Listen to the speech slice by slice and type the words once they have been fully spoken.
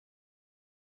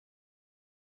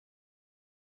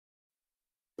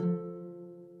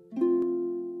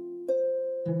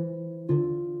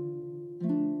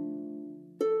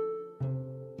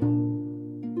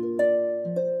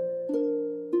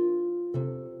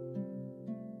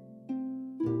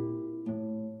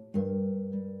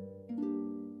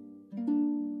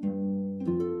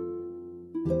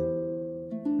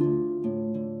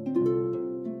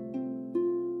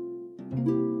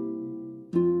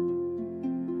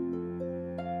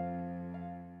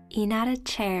Inada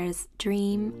Chair's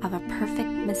dream of a perfect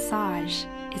massage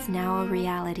is now a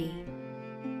reality.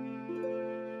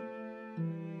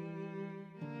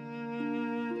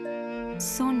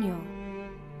 Sogno,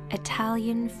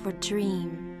 Italian for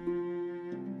dream.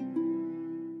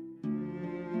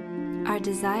 Our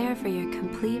desire for your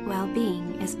complete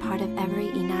well-being is part of every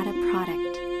Inada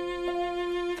product.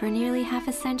 For nearly half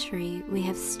a century, we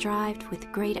have strived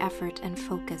with great effort and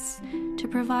focus to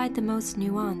provide the most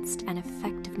nuanced and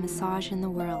effective massage in the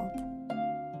world.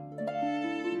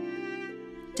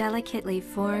 Delicately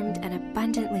formed and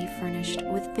abundantly furnished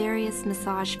with various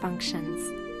massage functions,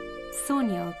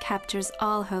 Sogno captures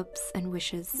all hopes and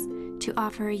wishes to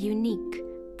offer a unique,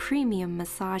 premium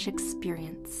massage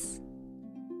experience.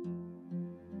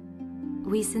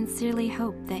 We sincerely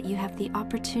hope that you have the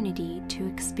opportunity to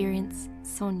experience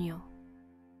Sogno.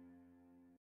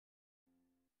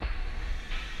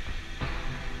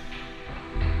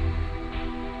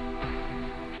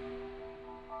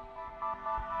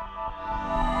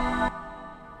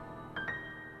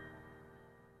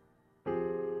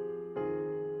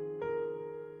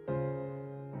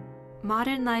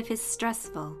 Modern life is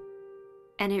stressful,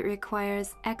 and it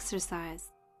requires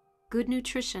exercise, good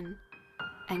nutrition,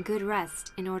 and good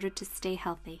rest in order to stay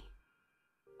healthy.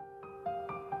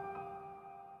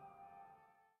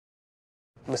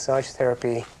 Massage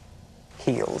therapy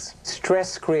heals.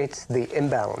 Stress creates the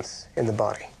imbalance in the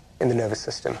body, in the nervous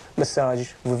system.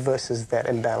 Massage reverses that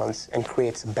imbalance and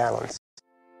creates balance.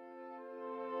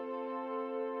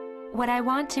 What I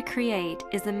want to create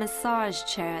is a massage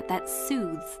chair that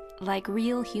soothes like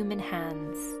real human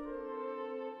hands.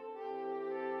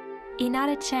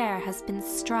 Inada Chair has been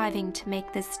striving to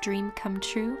make this dream come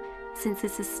true since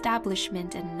its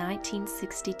establishment in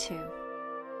 1962.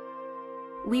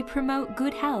 We promote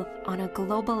good health on a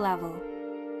global level.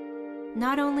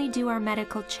 Not only do our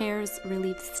medical chairs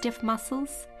relieve stiff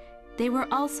muscles, they were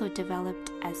also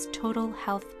developed as total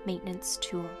health maintenance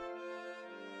tool.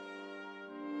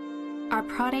 Our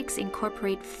products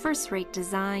incorporate first-rate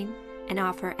design and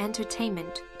offer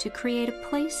entertainment to create a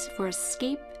place for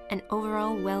escape and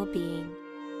overall well-being.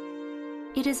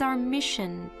 It is our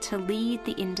mission to lead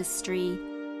the industry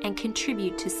and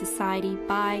contribute to society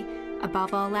by,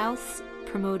 above all else,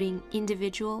 promoting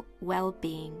individual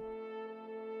well-being.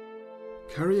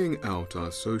 Carrying out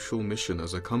our social mission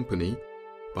as a company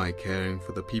by caring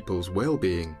for the people's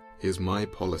well-being is my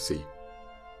policy,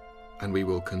 and we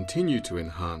will continue to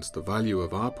enhance the value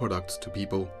of our products to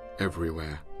people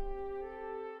everywhere.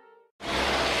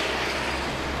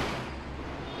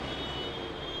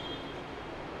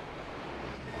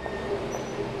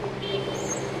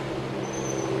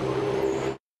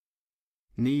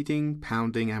 Kneading,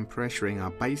 pounding and pressuring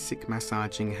are basic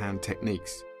massaging hand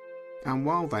techniques, and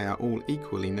while they are all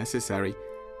equally necessary,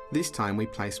 this time we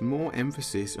place more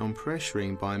emphasis on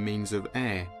pressuring by means of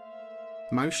air.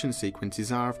 Motion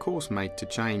sequences are of course made to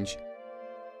change.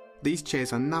 These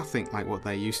chairs are nothing like what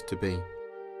they used to be.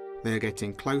 They are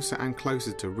getting closer and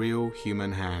closer to real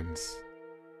human hands.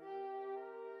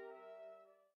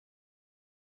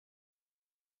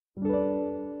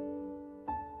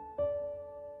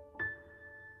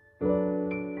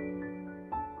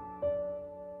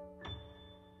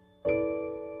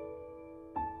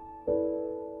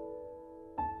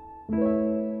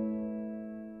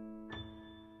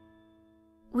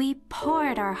 We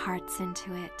poured our hearts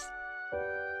into it,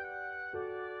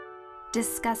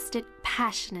 discussed it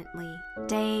passionately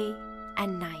day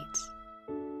and night.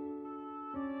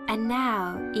 And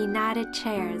now Inada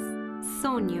Chair's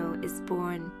Sogno is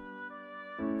born,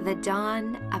 the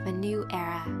dawn of a new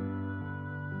era.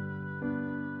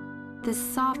 The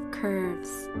soft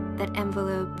curves that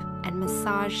envelope and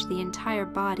massage the entire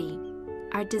body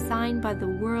are designed by the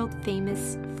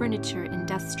world-famous furniture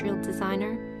industrial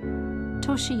designer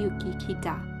Toshiyuki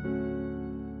Kita.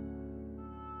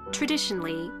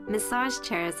 Traditionally, massage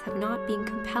chairs have not been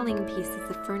compelling pieces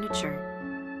of furniture.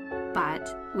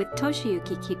 But with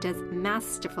Toshiyuki Kita's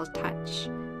masterful touch,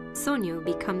 Sogno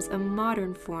becomes a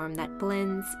modern form that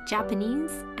blends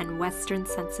Japanese and Western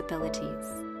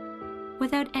sensibilities,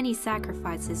 without any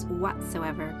sacrifices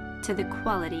whatsoever to the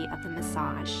quality of the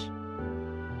massage.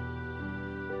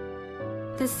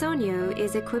 The Sogno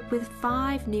is equipped with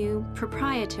 5 new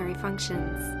proprietary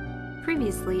functions,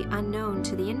 previously unknown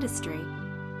to the industry.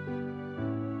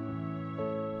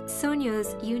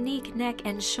 Sogno's unique neck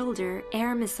and shoulder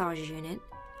air massage unit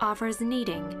offers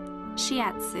kneading,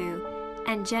 Shiatsu,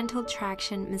 and gentle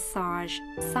traction massage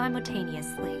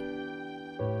simultaneously.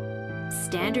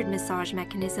 Standard massage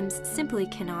mechanisms simply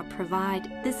cannot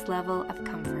provide this level of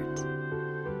comfort.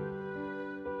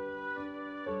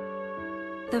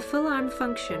 The full arm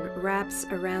function wraps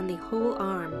around the whole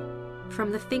arm,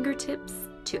 from the fingertips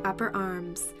to upper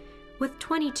arms, with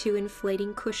 22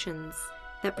 inflating cushions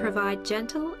that provide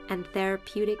gentle and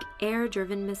therapeutic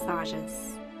air-driven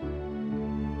massages.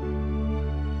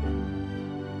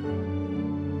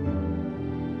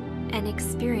 An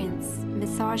experienced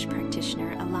massage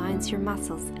practitioner aligns your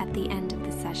muscles at the end of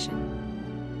the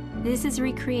session. This is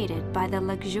recreated by the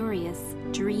luxurious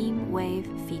Dream Wave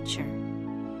feature.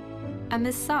 A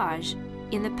massage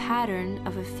in the pattern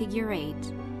of a figure 8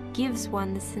 gives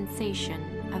one the sensation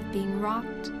of being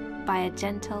rocked by a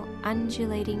gentle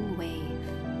undulating wave.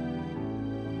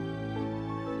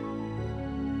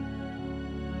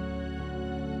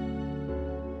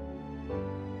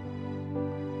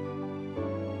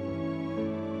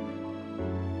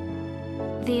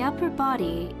 The upper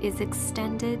body is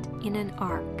extended in an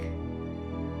arc,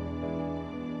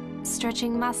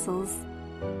 stretching muscles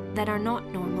that are not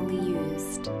normally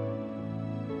used.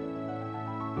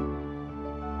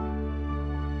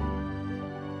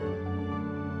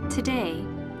 Today,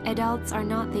 adults are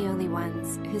not the only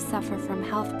ones who suffer from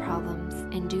health problems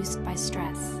induced by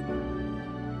stress.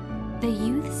 The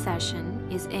youth session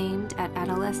is aimed at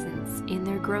adolescents in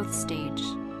their growth stage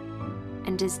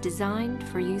and is designed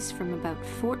for use from about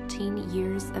 14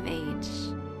 years of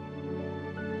age.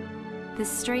 The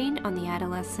strain on the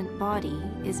adolescent body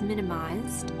is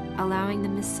minimized, allowing the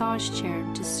massage chair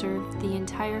to serve the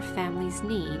entire family's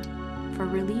need for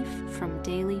relief from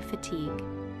daily fatigue.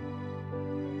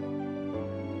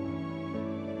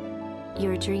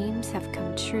 Your dreams have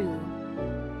come true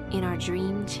in our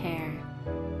dream chair.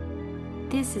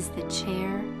 This is the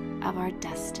chair of our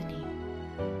destiny.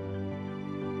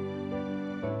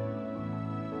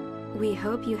 We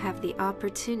hope you have the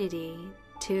opportunity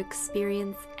to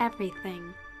experience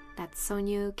everything that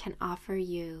Sogno can offer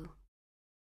you.